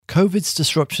COVID's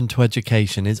disruption to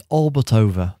education is all but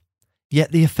over,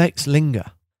 yet the effects linger.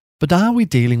 But are we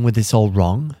dealing with this all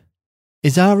wrong?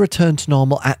 Is our return to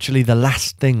normal actually the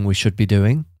last thing we should be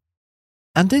doing?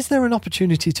 And is there an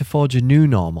opportunity to forge a new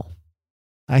normal?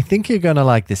 I think you're going to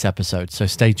like this episode, so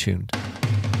stay tuned.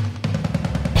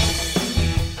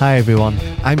 Hi everyone,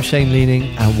 I'm Shane Leaning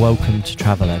and welcome to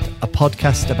Travel Ed, a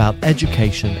podcast about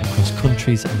education across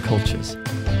countries and cultures.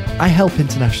 I help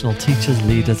international teachers,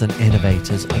 leaders and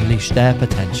innovators unleash their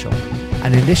potential.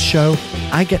 And in this show,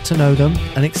 I get to know them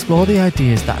and explore the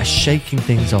ideas that are shaking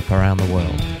things up around the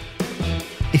world.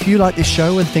 If you like this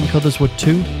show and think others would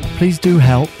too, please do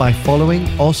help by following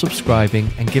or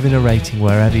subscribing and giving a rating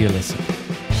wherever you listen.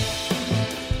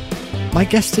 My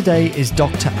guest today is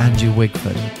Dr Angie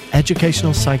Wigford,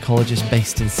 educational psychologist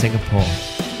based in Singapore.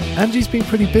 Angie's been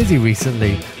pretty busy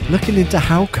recently, looking into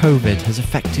how COVID has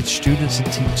affected students and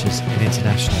teachers in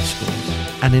international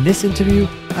schools. And in this interview,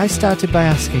 I started by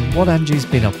asking what Angie's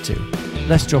been up to.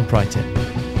 Let's jump right in.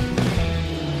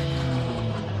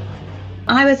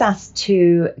 I was asked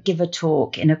to give a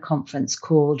talk in a conference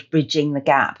called Bridging the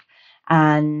Gap.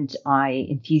 And I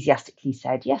enthusiastically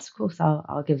said, yes, of course,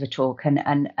 I'll give a talk.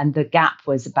 And the gap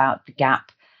was about the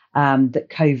gap that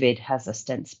COVID has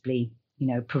ostensibly,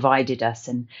 provided us.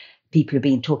 And people have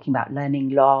been talking about learning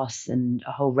loss and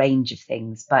a whole range of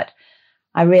things. But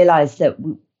I realized that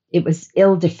it was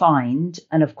ill-defined.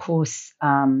 And of course,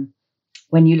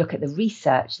 when you look at the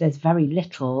research, there's very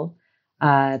little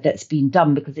that's been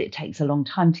done because it takes a long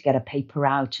time to get a paper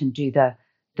out and do the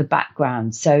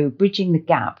background. So bridging the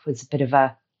gap was a bit of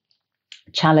a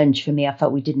challenge for me. I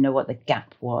felt we didn't know what the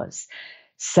gap was.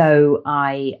 So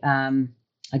I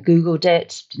Googled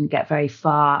it, didn't get very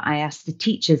far. I asked the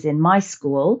teachers in my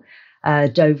school,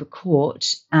 Dover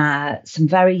Court, two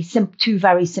very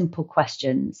simple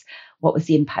questions. What was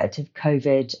the impact of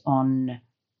COVID on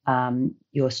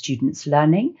your students'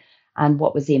 learning? And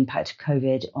what was the impact of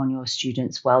COVID on your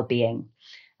students' well-being?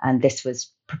 And this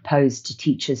was proposed to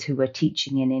teachers who were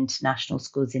teaching in international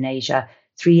schools in Asia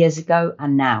 3 years ago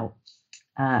and now,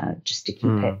 just to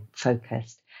keep it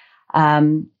focused.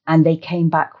 And they came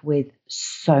back with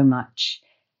so much,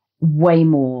 way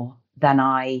more than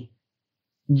I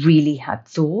really had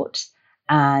thought.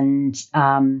 And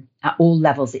at all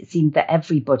levels, it seemed that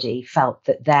everybody felt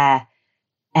that their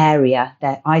area,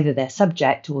 either their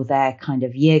subject or their kind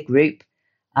of year group,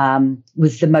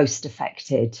 was the most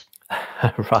affected.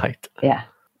 Right. Yeah.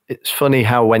 It's funny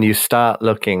how when you start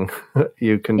looking,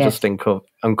 you can just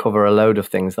uncover a load of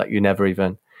things that you never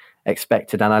even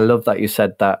expected. And I love that you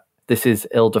said that this is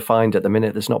ill-defined at the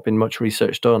minute. There's not been much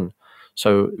research done.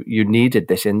 So you needed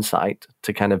this insight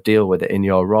to kind of deal with it in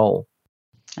your role.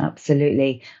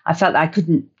 Absolutely. I felt I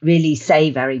couldn't really say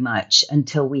very much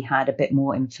until we had a bit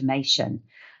more information.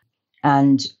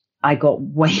 And I got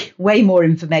way more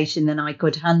information than I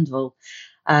could handle.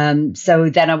 So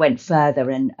then I went further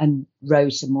and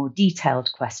wrote a more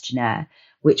detailed questionnaire,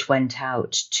 which went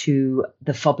out to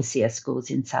the Fobasia schools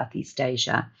in Southeast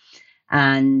Asia.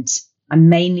 And I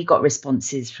mainly got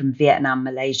responses from Vietnam,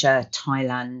 Malaysia,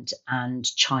 Thailand, and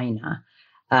China,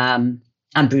 and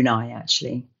Brunei,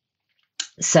 actually.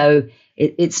 So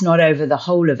it's not over the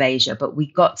whole of Asia, but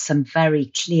we got some very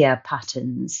clear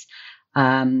patterns,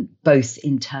 both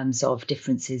in terms of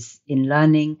differences in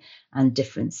learning and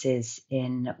differences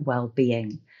in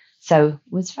well-being. So it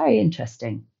was very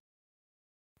interesting.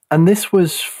 And this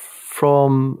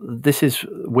is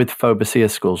with Fobasia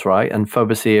schools, right? And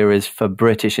Fobasia is for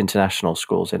British international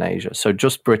schools in Asia. So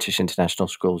just British international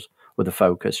schools were the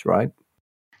focus, right?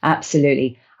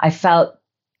 Absolutely. I felt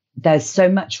there's so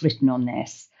much written on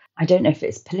this. I don't know if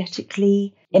it's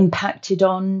politically impacted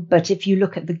on, but if you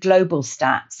look at the global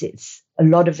stats, it's a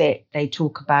lot of it. They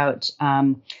talk about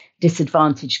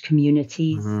disadvantaged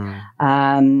communities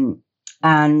and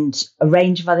a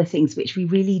range of other things which we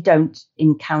really don't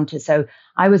encounter. So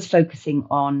I was focusing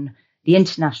on the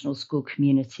international school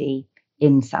community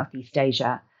in Southeast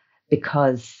Asia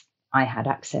because I had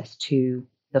access to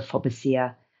the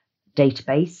Fobasia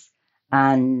database,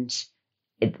 and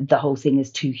the whole thing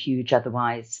is too huge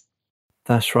otherwise.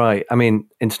 That's right. I mean,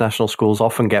 international schools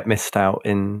often get missed out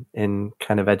in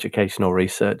kind of educational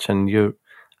research. And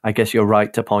I guess you're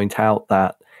right to point out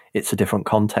that it's a different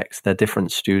context. They're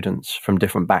different students from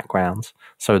different backgrounds.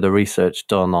 So the research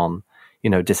done on,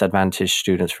 disadvantaged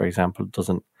students, for example,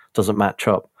 doesn't match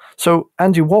up. So,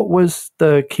 Angie, what was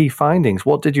the key findings?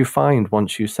 What did you find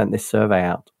once you sent this survey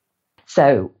out?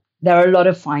 So there are a lot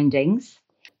of findings.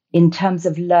 In terms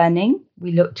of learning,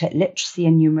 we looked at literacy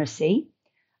and numeracy,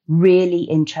 really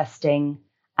interesting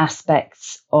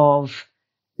aspects of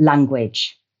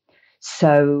language.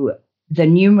 So the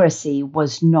numeracy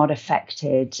was not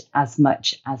affected as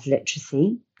much as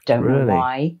literacy. Don't know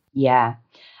why. Yeah.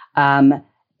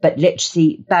 But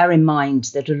literacy, bear in mind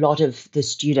that a lot of the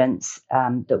students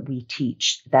that we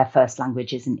teach, their first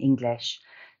language isn't English.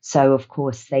 So, of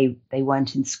course, they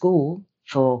weren't in school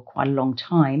for quite a long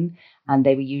time, and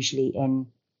they were usually in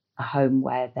a home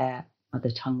where their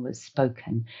mother tongue was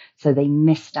spoken. So they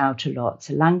missed out a lot.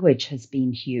 So language has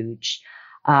been huge.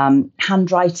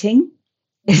 Handwriting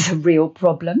is a real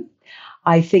problem.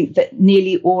 I think that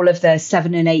nearly all of the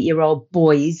 7 and 8 year old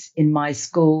boys in my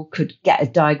school could get a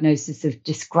diagnosis of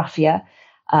dysgraphia.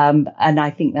 And I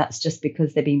think that's just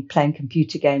because they've been playing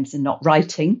computer games and not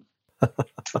writing.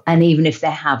 And even if they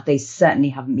have, they certainly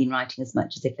haven't been writing as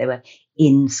much as if they were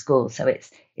in school. So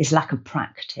it's lack of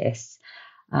practice.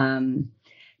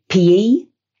 PE,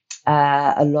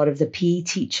 a lot of the PE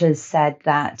teachers said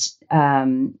that,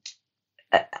 and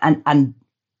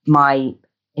my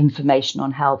information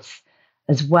on health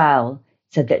as well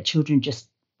said that children just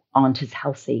aren't as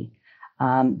healthy.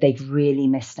 They've really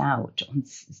missed out on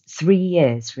 3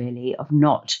 years, really, of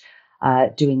not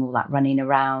doing all that running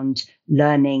around,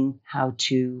 learning how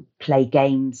to play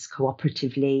games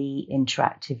cooperatively,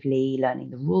 interactively, learning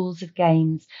the rules of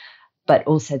games, but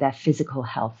also their physical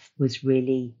health was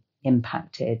really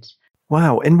impacted.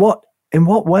 Wow. In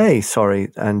what way,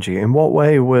 sorry, Angie, in what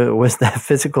way was their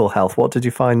physical health? What did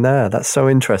you find there? That's so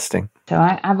interesting. So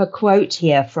I have a quote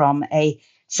here from a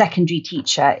secondary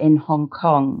teacher in Hong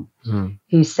Kong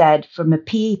who said, from a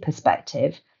PE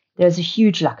perspective, there's a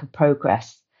huge lack of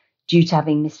progress due to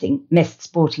having missed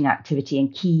sporting activity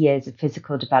in key years of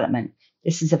physical development.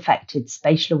 This has affected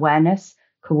spatial awareness,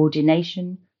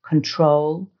 coordination,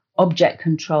 control, object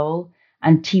control,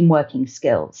 and team working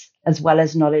skills, as well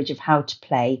as knowledge of how to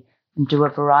play and do a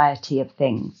variety of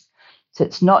things. So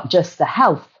it's not just the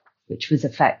health which was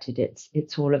affected,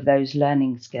 it's all of those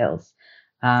learning skills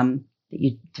that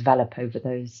you develop over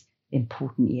those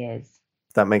important years.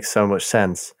 That makes so much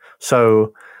sense.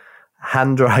 So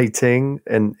handwriting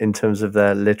in terms of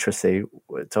their literacy,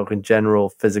 we're talking general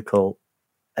physical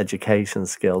education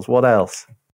skills. What else?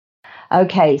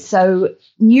 Okay, so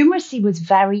numeracy was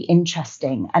very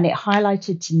interesting, and it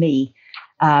highlighted to me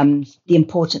the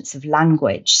importance of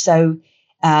language. So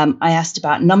I asked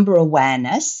about number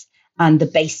awareness and the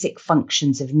basic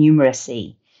functions of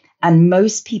numeracy. And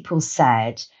most people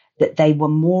said that they were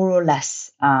more or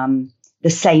less the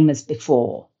same as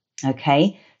before.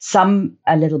 Okay, some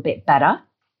a little bit better,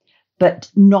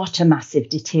 but not a massive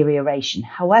deterioration.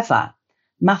 However,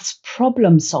 maths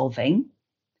problem solving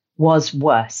was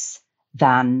worse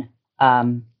than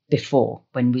before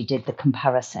when we did the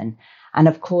comparison. And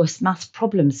of course, maths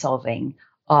problem solving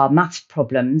are maths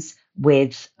problems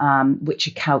with which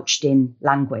are couched in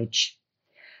language.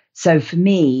 So for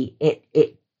me,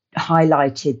 it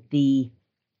highlighted the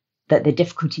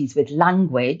difficulties with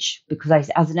language, because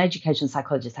as an educational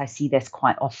psychologist, I see this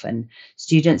quite often.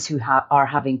 Students who are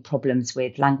having problems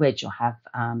with language or have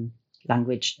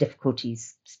language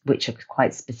difficulties, which are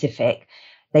quite specific,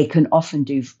 they can often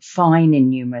do fine in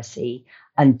numeracy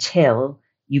until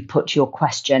you put your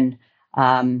question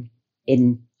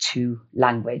into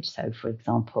language. So, for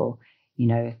example,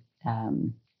 the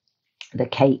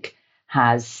cake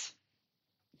has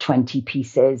 20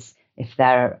 pieces. If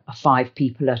there are 5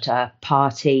 people at a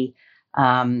party,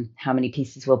 how many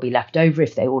pieces will be left over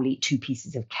if they all eat 2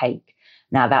 pieces of cake?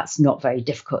 Now, that's not very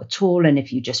difficult at all. And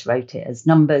if you just wrote it as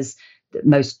numbers,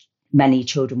 many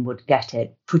children would get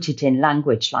it. Put it in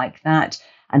language like that,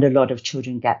 and a lot of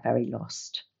children get very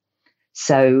lost.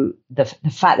 So the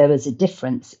fact there was a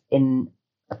difference in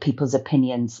people's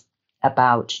opinions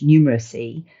about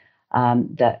numeracy,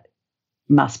 that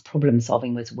maths problem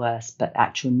solving was worse, but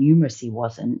actual numeracy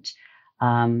wasn't,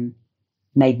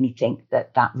 made me think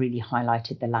that really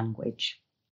highlighted the language.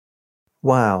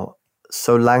 Wow.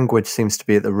 So language seems to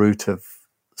be at the root of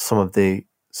some of the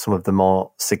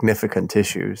more significant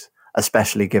issues,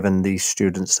 especially given these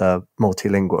students are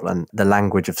multilingual and the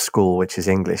language of school, which is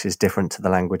English, is different to the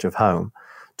language of home.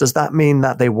 Does that mean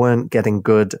that they weren't getting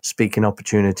good speaking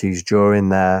opportunities during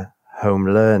their home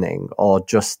learning, or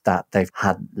just that they've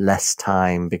had less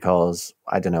time because,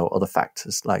 I don't know, other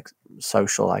factors like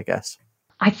social, I guess?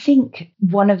 I think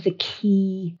one of the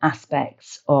key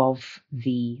aspects of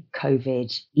the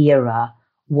COVID era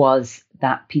was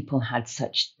that people had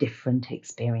such different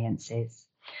experiences.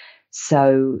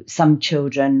 So some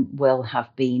children will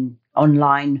have been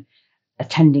online,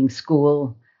 attending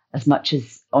school as much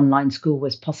as online school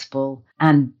was possible,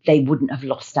 and they wouldn't have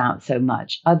lost out so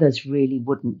much. Others really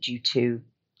wouldn't, due to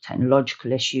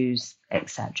technological issues,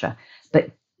 etc.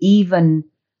 But even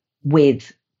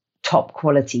with top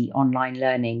quality online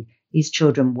learning. These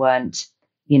children weren't,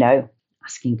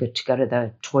 asking to go to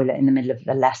the toilet in the middle of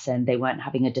the lesson. They weren't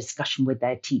having a discussion with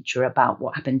their teacher about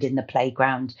what happened in the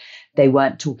playground. They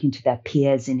weren't talking to their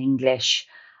peers in English.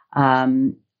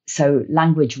 So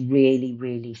language really,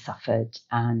 really suffered.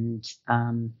 And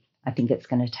I think it's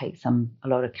going to take a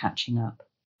lot of catching up.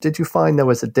 Did you find there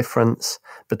was a difference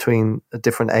between the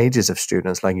different ages of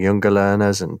students, like younger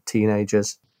learners and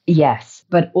teenagers? Yes,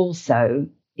 but also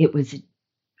it was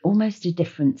almost a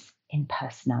difference in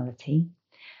personality.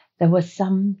 There were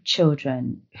some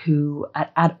children who,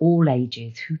 at all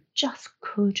ages, who just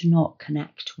could not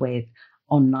connect with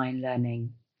online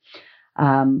learning.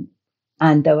 And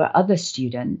there were other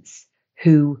students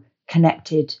who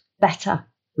connected better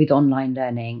with online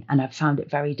learning and have found it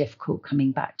very difficult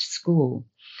coming back to school.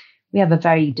 We have a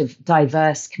very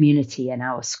diverse community in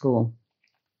our school.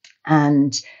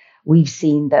 And we've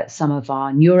seen that some of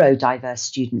our neurodiverse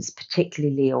students,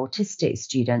 particularly autistic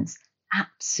students,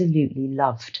 absolutely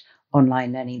loved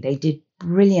online learning. They did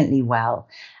brilliantly well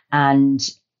and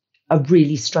are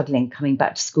really struggling coming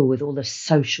back to school with all the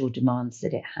social demands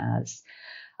that it has.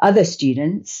 Other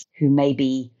students who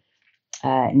maybe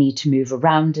need to move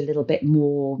around a little bit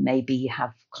more, maybe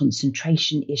have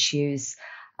concentration issues,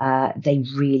 they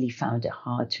really found it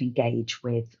hard to engage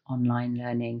with online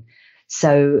learning.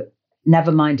 So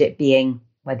never mind it being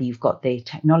whether you've got the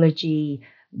technology,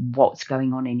 what's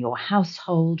going on in your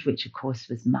household, which of course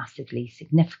was massively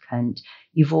significant.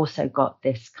 You've also got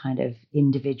this kind of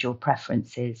individual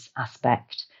preferences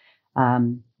aspect,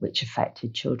 which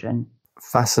affected children.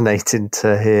 Fascinating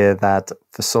to hear that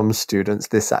for some students,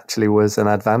 this actually was an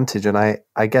advantage. And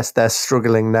I guess they're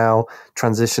struggling now,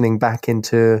 transitioning back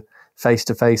into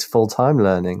face-to-face full-time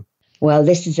learning. Well,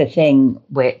 this is a thing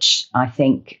which I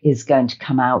think is going to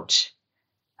come out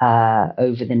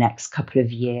over the next couple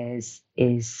of years,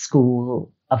 is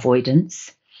school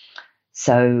avoidance.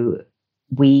 So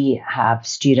we have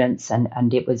students,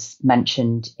 and it was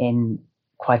mentioned in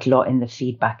quite a lot in the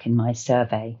feedback in my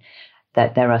survey,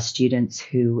 that there are students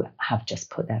who have just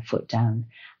put their foot down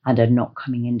and are not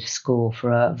coming into school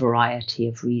for a variety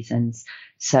of reasons.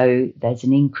 So there's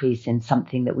an increase in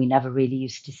something that we never really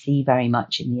used to see very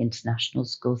much in the international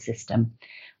school system.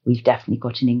 We've definitely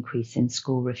got an increase in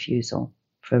school refusal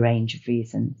for a range of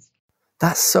reasons.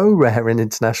 That's so rare in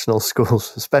international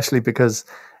schools, especially because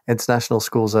international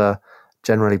schools are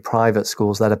generally private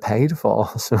schools that are paid for.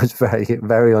 So it's very,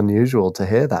 very unusual to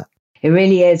hear that. It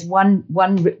really is. One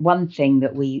thing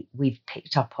that we've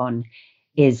picked up on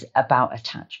is about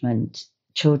attachment.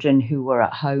 Children who were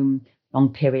at home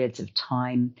long periods of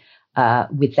time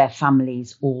with their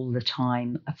families all the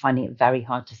time are finding it very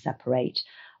hard to separate.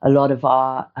 A lot of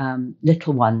our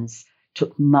little ones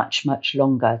took much, much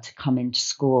longer to come into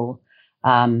school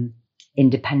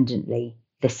independently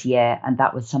this year. And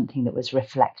that was something that was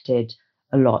reflected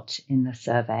a lot in the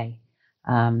survey.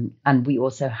 And we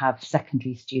also have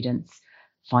secondary students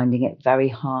finding it very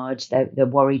hard. They're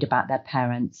worried about their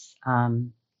parents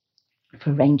for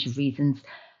a range of reasons.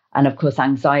 And of course,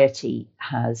 anxiety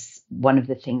one of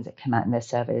the things that came out in their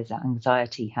survey is that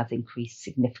anxiety has increased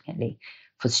significantly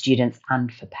for students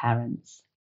and for parents.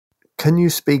 Can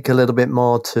you speak a little bit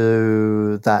more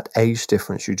to that age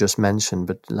difference you just mentioned?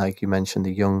 But like you mentioned,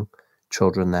 the young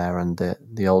children there and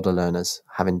the older learners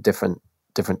having different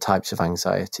types of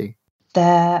anxiety.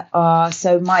 There are,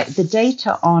 the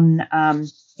data on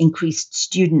increased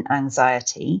student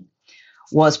anxiety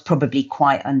was probably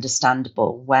quite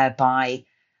understandable, whereby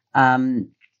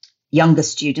younger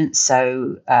students,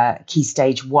 so Key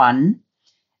Stage 1,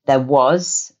 there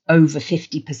was over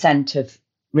 50% of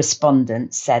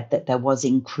respondents said that there was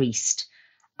increased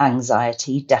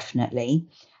anxiety, definitely.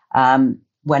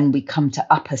 When we come to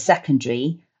upper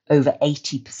secondary, over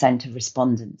 80% of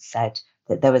respondents said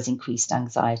that there was increased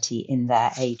anxiety in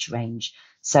their age range.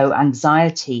 So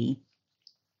anxiety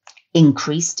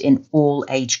increased in all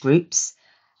age groups,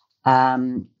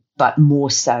 but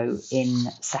more so in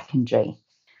secondary.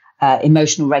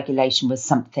 Emotional regulation was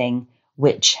something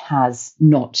which has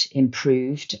not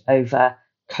improved over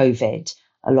COVID.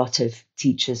 A lot of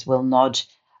teachers will nod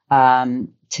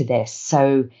to this.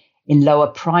 So in lower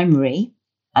primary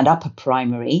and upper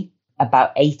primary,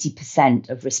 about 80%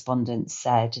 of respondents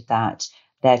said that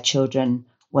their children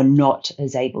were not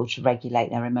as able to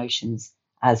regulate their emotions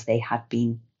as they had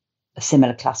been. A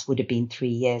similar class would have been 3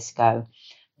 years ago.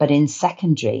 But in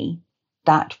secondary,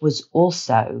 that was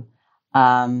also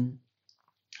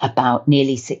about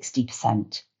nearly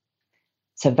 60%.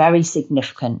 So very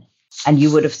significant. And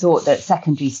you would have thought that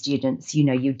secondary students,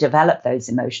 you develop those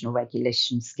emotional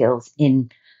regulation skills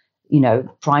in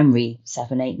primary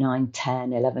 7, 8, 9,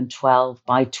 10, 11, 12.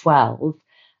 By 12,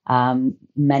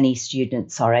 many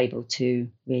students are able to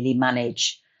really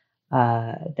manage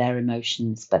their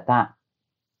emotions, but that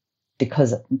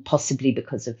possibly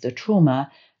because of the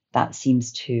trauma, that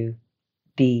seems to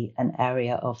be an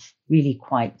area of really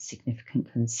quite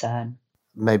significant concern.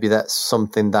 Maybe that's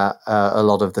something that a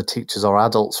lot of the teachers or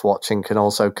adults watching can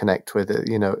also connect with,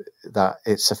 that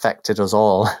it's affected us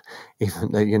all,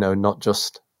 even though, not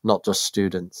just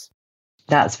students.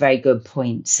 That's a very good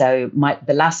point. So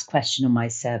the last question on my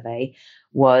survey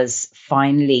was,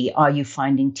 finally, are you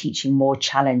finding teaching more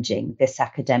challenging this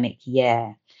academic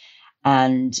year?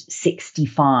 And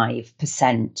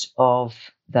 65% of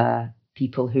the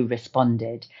people who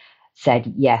responded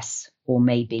said yes or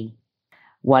maybe.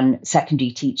 One secondary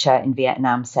teacher in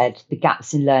Vietnam said, the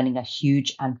gaps in learning are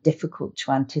huge and difficult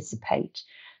to anticipate.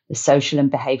 The social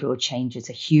and behavioral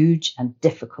changes are huge and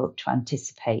difficult to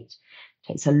anticipate. It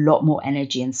takes a lot more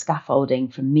energy and scaffolding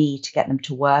from me to get them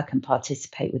to work and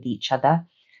participate with each other.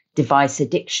 Device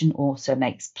addiction also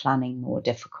makes planning more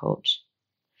difficult.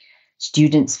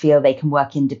 Students feel they can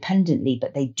work independently,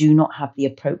 but they do not have the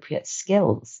appropriate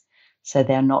skills. So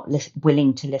they're not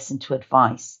willing to listen to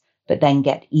advice, but then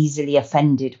get easily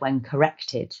offended when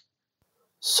corrected.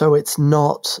 So it's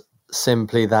not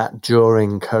simply that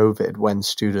during COVID, when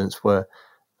students were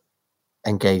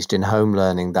engaged in home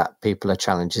learning, that people are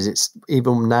challenges. It's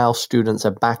even now students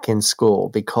are back in school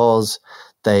because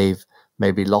they've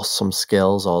maybe lost some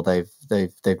skills, or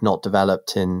they've not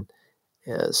developed in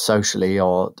socially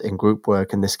or in group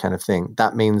work and this kind of thing.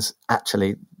 That means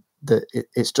actually that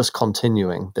it's just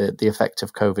continuing. The effect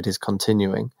of COVID is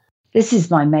continuing. This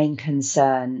is my main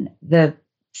concern. The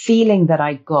feeling that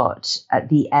I got at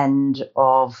the end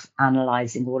of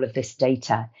analysing all of this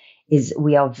data is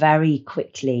we are very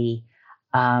quickly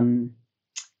going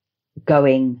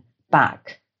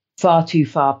back, far too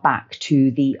far back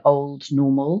to the old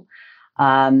normal.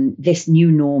 This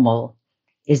new normal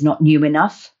is not new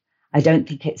enough. I don't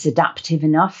think it's adaptive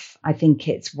enough. I think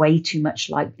it's way too much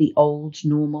like the old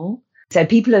normal. So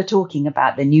people are talking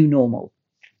about the new normal,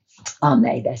 aren't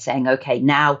they? They're saying, okay,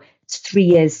 now it's 3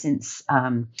 years since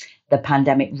the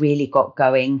pandemic really got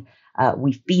going.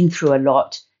 We've been through a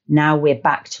lot. Now we're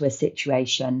back to a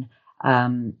situation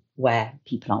where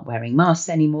people aren't wearing masks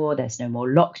anymore. There's no more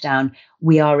lockdown.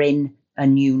 We are in a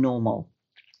new normal.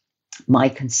 My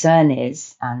concern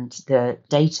is, and the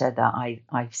data that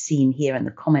I've seen here and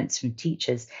the comments from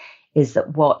teachers, is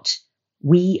that what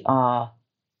we are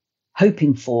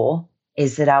hoping for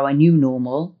is that our new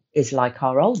normal is like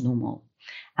our old normal.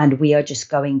 And we are just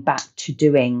going back to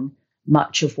doing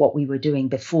much of what we were doing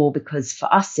before, because for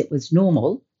us it was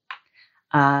normal.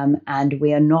 And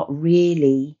we are not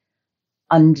really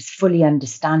fully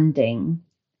understanding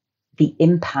the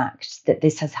impact that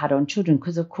this has had on children,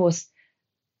 because of course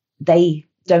they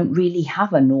don't really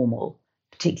have a normal,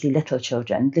 particularly little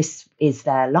children. This is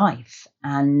their life.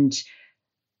 And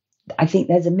I think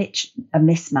there's a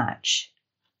mismatch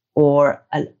or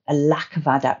a lack of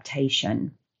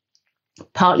adaptation,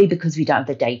 partly because we don't have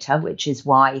the data, which is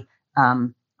why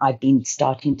I've been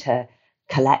starting to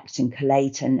collect and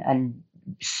collate, and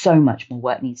so much more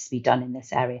work needs to be done in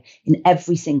this area. In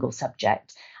every single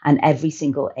subject and every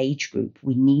single age group,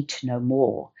 we need to know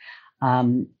more.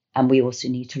 And we also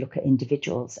need to look at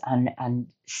individuals and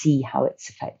see how it's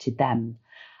affected them,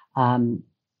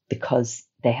 because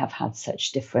they have had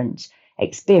such different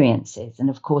experiences. And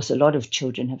of course, a lot of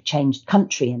children have changed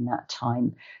country in that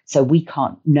time. So we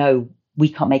can't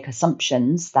make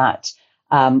assumptions that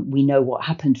we know what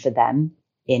happened for them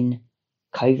in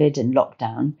COVID and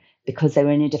lockdown, because they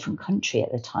were in a different country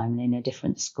at the time and in a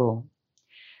different school.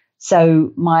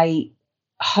 So my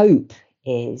hope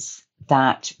is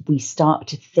that we start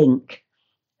to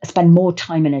spend more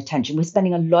time and attention. We're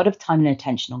spending a lot of time and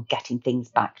attention on getting things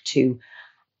back to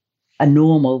a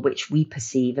normal, which we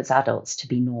perceive as adults to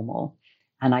be normal.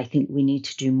 And I think we need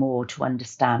to do more to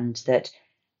understand that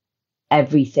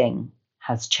everything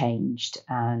has changed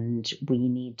and we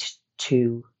need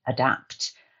to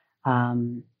adapt.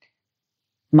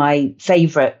 My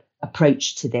favorite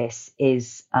approach to this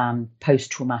is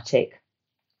post-traumatic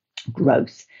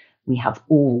growth. We have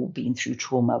all been through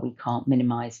trauma. We can't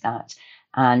minimize that.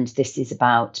 And this is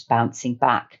about bouncing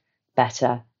back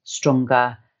better,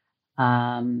 stronger.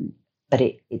 But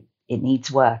it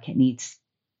needs work. It needs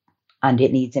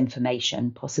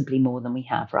information, possibly more than we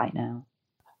have right now.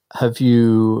 Have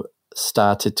you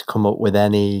started to come up with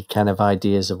any kind of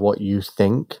ideas of what you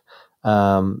think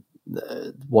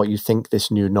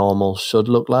this new normal should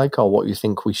look like, or what you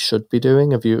think we should be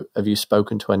doing? Have you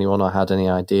spoken to anyone or had any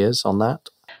ideas on that?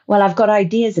 Well, I've got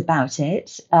ideas about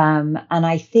it. And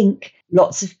I think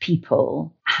lots of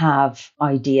people have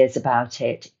ideas about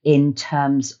it in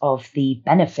terms of the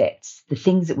benefits, the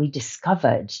things that we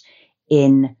discovered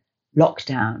in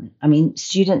lockdown. I mean,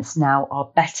 students now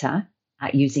are better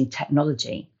at using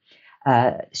technology.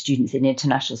 Students in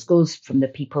international schools, from the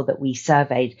people that we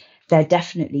surveyed, they're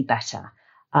definitely better.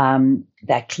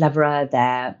 They're cleverer,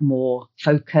 they're more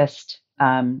focused.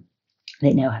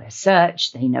 They know how to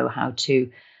search, they know how to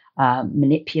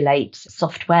manipulate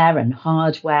software and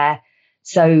hardware.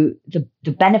 So the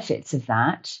benefits of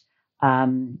that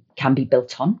can be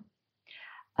built on.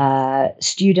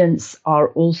 Students are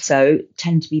also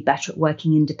tend to be better at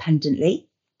working independently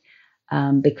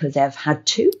because they've had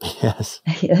to. Yes.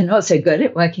 They're not so good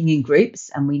at working in groups.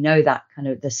 And we know that kind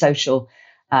of the social,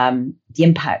 the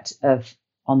impact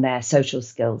on their social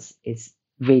skills is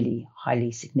really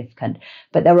highly significant.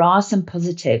 But there are some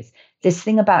positives. This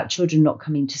thing about children not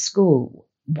coming to school,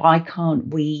 why can't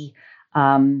we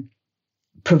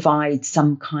provide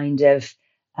some kind of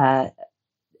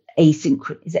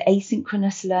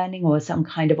asynchronous learning or some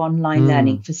kind of online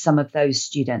learning for some of those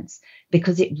students?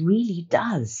 Because it really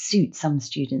does suit some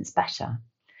students better.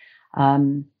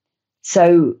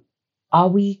 So are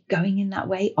we going in that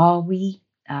way? Are we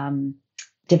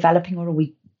developing, or are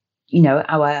we,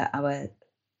 our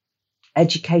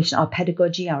education, our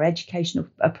pedagogy, our educational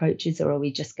approaches, or are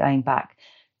we just going back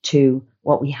to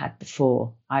what we had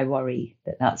before? I worry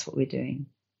that that's what we're doing.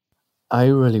 I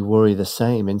really worry the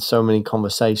same. In so many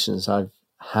conversations I've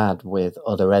had with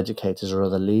other educators or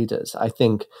other leaders, I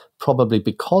think probably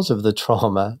because of the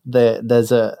trauma,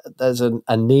 there's a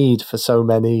need for so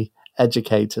many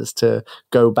educators to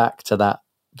go back to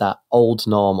that old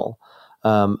normal,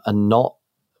 and not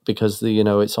because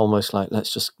it's almost like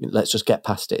let's just get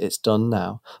past it. It's done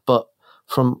now. But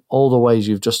from all the ways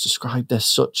you've just described, there's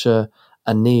such a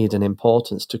need and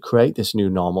importance to create this new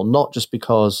normal, not just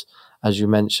because, as you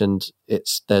mentioned,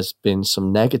 there's been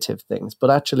some negative things,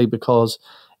 but actually because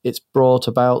it's brought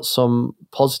about some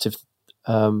positive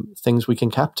things we can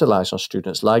capitalize on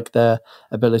students, like their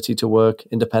ability to work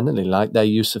independently, like their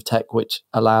use of tech, which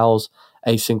allows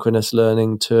asynchronous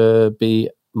learning to be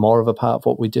more of a part of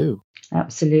what we do.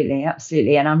 Absolutely,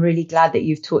 absolutely. And I'm really glad that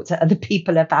you've talked to other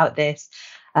people about this,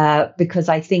 because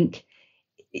I think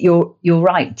you're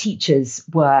right.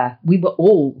 We were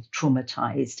all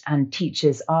traumatized, and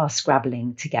teachers are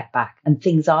scrabbling to get back, and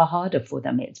things are harder for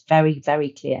them. It's very, very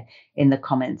clear in the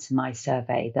comments in my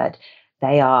survey that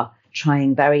they are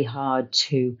trying very hard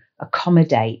to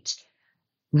accommodate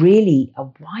really a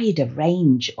wider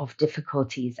range of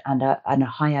difficulties and a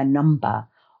higher number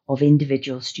of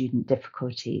individual student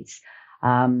difficulties.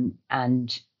 And,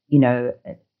 the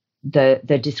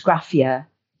dysgraphia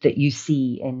that you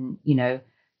see in,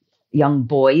 young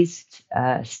boys,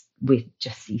 we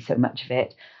just see so much of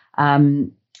it.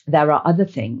 There are other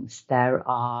things. There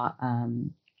are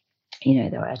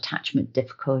attachment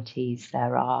difficulties.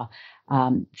 There are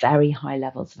very high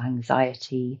levels of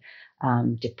anxiety,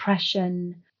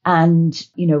 depression. And,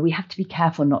 we have to be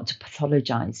careful not to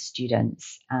pathologize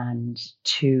students and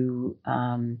to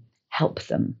help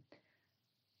them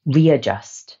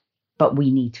readjust. But we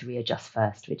need to readjust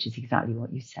first, which is exactly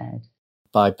what you said.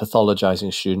 By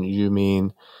pathologizing students, you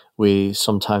mean we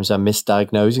sometimes are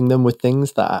misdiagnosing them with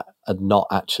things that are not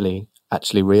actually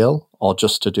real, or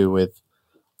just to do with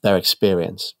their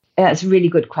experience? That's a really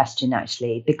good question,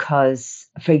 actually, because,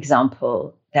 for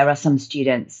example, there are some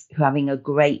students who are having a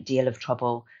great deal of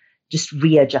trouble just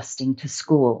readjusting to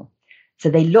school. So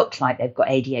they look like they've got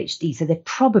ADHD. So they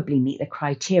probably meet the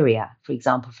criteria, for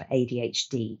example, for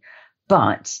ADHD.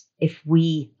 But if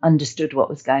we understood what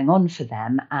was going on for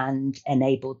them and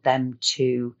enabled them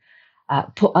to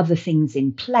put other things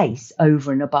in place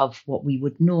over and above what we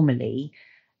would normally,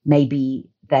 maybe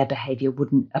their behavior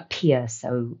wouldn't appear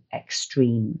so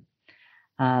extreme.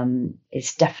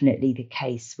 It's definitely the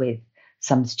case with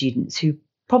some students who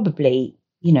probably,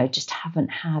 just haven't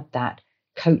had that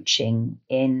coaching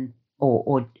in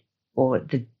or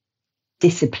the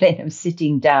discipline of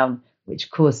sitting down, which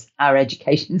of course our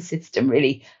education system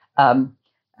really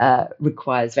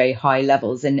requires very high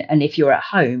levels. And if you're at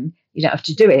home, you don't have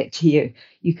to do it.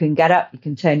 You can get up, you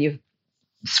can turn your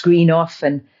screen off.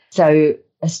 And so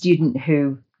a student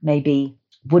who maybe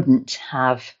wouldn't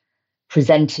have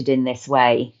presented in this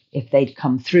way if they'd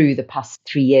come through the past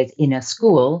 3 years in a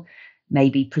school,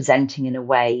 maybe presenting in a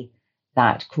way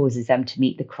that causes them to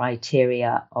meet the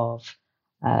criteria of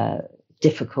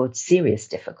serious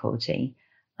difficulty.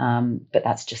 But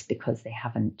that's just because they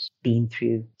haven't been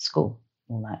through school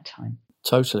all that time.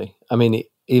 Totally. I mean,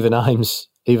 even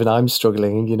I'm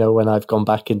struggling, when I've gone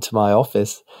back into my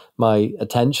office, my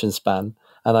attention span,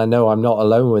 and I know I'm not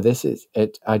alone with this.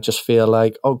 I just feel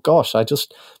like, oh gosh,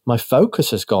 my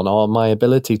focus has gone, or my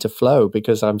ability to flow,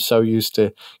 because I'm so used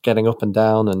to getting up and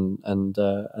down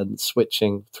and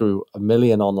switching through a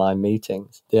million online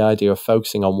meetings. The idea of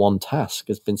focusing on one task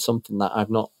has been something that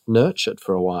I've not nurtured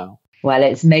for a while. Well,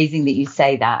 it's amazing that you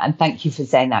say that. And thank you for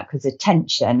saying that, because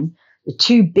attention, the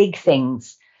two big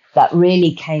things that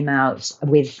really came out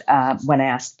with when I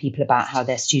asked people about how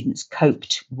their students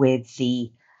coped with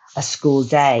a school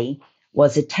day,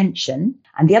 was attention.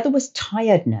 And the other was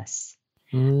tiredness.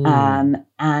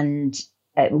 And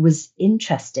it was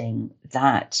interesting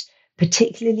that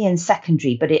particularly in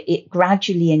secondary, but it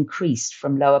gradually increased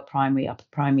from lower primary, upper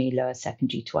primary, lower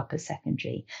secondary to upper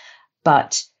secondary.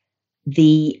 But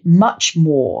the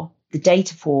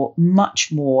data for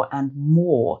much more and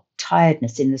more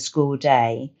tiredness in the school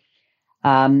day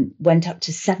went up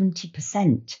to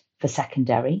 70% for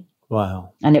secondary.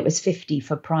 Wow. And it was 50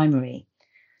 for primary.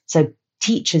 So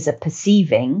teachers are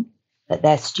perceiving that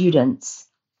their students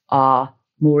are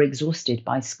more exhausted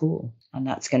by school, and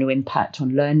that's going to impact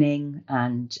on learning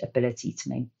and ability to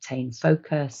maintain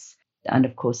focus. And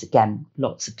of course, again,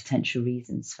 lots of potential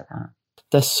reasons for that.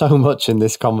 There's so much in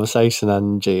this conversation,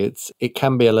 Angie. It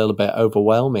can be a little bit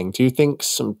overwhelming. Do you think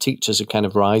some teachers are kind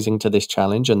of rising to this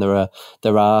challenge, and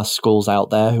there are schools out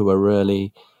there who are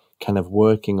really kind of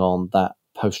working on that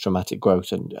post-traumatic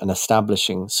growth and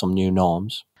establishing some new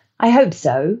norms? I hope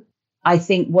so. I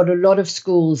think what a lot of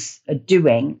schools are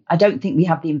doing, I don't think we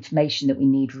have the information that we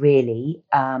need really,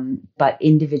 but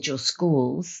individual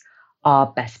schools are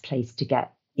best placed to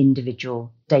get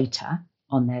individual data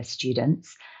on their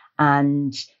students,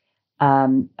 and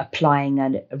applying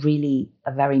a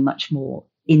very much more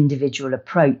individual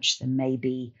approach than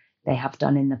maybe they have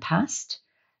done in the past,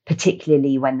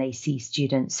 particularly when they see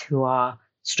students who are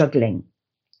struggling.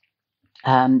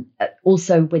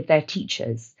 Also with their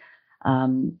teachers,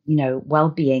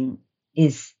 well-being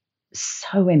is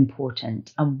so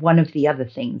important. And one of the other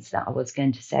things that I was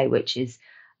going to say, which is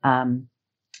a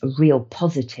real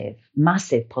positive,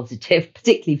 massive positive,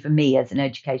 particularly for me as an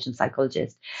education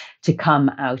psychologist, to come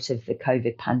out of the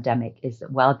COVID pandemic, is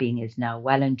that well-being is now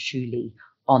well and truly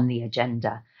on the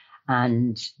agenda.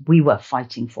 And we were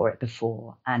fighting for it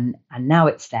before, and now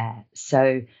it's there.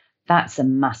 So that's a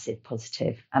massive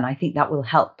positive. And I think that will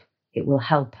help. It will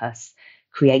help us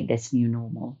create this new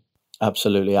normal.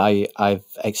 Absolutely. I've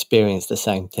experienced the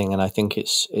same thing, and I think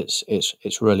it's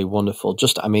really wonderful.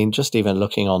 Just even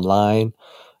looking online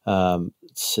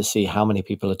to see how many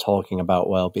people are talking about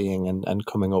well-being and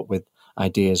coming up with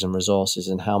ideas and resources,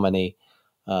 and how many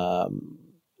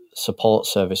support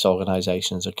service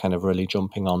organizations are kind of really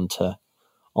jumping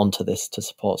onto this to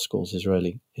support schools is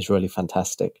really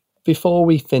fantastic. Before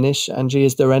we finish, Angie,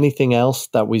 is there anything else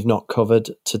that we've not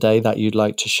covered today that you'd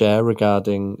like to share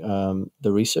regarding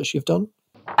the research you've done?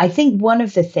 I think one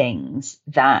of the things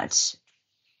that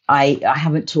I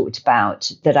haven't talked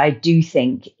about that I do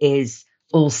think is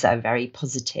also very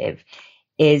positive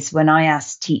is when I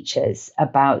ask teachers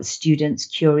about students'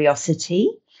 curiosity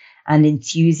and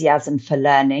enthusiasm for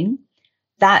learning.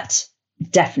 That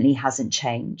definitely hasn't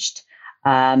changed.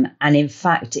 And in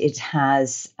fact, it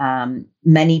has,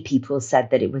 many people said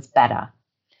that it was better,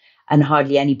 and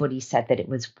hardly anybody said that it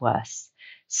was worse.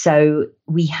 So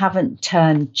we haven't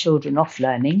turned children off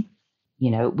learning.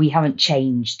 We haven't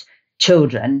changed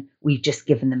children. We've just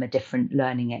given them a different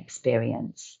learning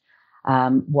experience.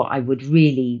 What I would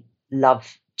really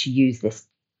love to use this,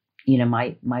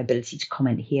 my ability to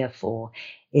comment here for,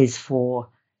 is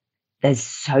there's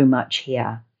so much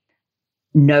here.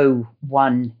 No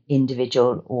one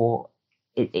individual, or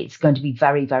it's going to be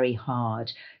very, very hard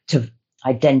to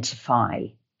identify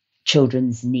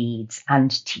children's needs and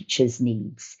teachers'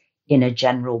 needs in a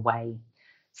general way.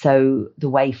 So the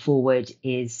way forward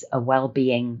is a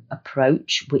well-being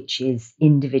approach, which is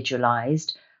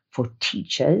individualized for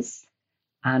teachers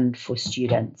and for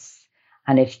students.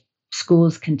 And if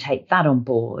schools can take that on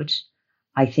board,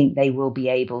 I think they will be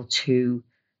able to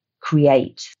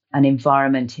create an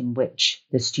environment in which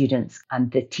the students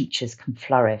and the teachers can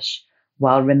flourish,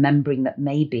 while remembering that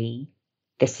maybe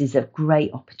this is a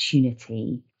great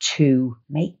opportunity to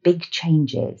make big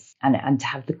changes and to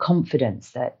have the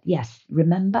confidence that, yes,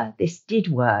 remember, this did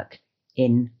work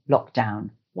in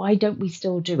lockdown. Why don't we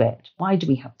still do it? Why do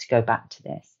we have to go back to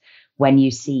this when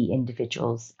you see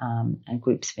individuals and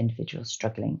groups of individuals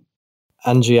struggling?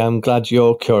 Angie, I'm glad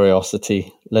your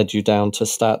curiosity led you down to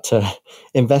start to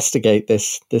investigate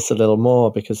this a little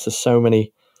more, because there's so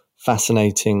many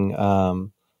fascinating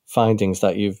findings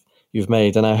that you've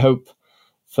made, and I hope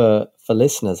for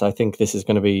listeners, I think this is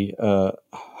going to be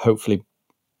hopefully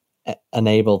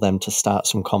enable them to start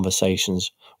some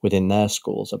conversations within their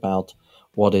schools about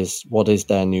what is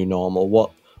their new normal,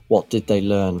 what did they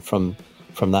learn from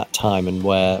that time, and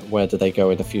where do they go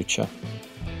in the future.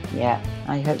 Yeah,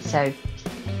 I hope so.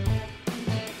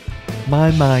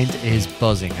 My mind is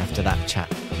buzzing after that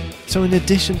chat. So in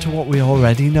addition to what we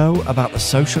already know about the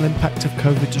social impact of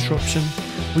COVID disruption,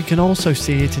 we can also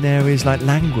see it in areas like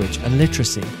language and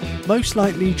literacy, most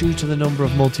likely due to the number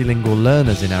of multilingual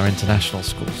learners in our international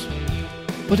schools.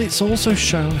 But it's also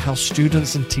shown how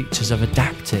students and teachers have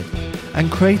adapted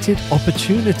and created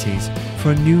opportunities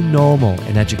for a new normal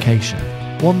in education,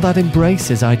 one that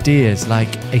embraces ideas like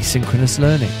asynchronous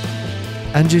learning.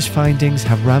 Angie's findings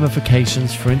have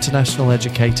ramifications for international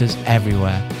educators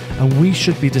everywhere, and we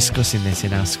should be discussing this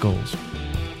in our schools.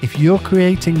 If you're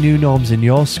creating new norms in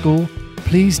your school,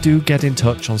 please do get in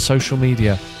touch on social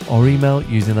media or email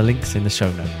using the links in the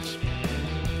show notes.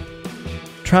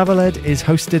 Travel Ed is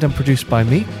hosted and produced by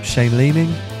me, Shane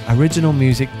Leaning, original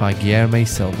music by Guilherme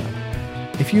Silva.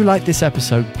 If you like this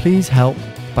episode, please help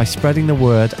by spreading the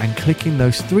word and clicking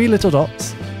those 3 little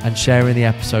dots and sharing the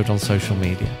episode on social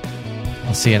media.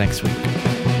 I'll see you next week.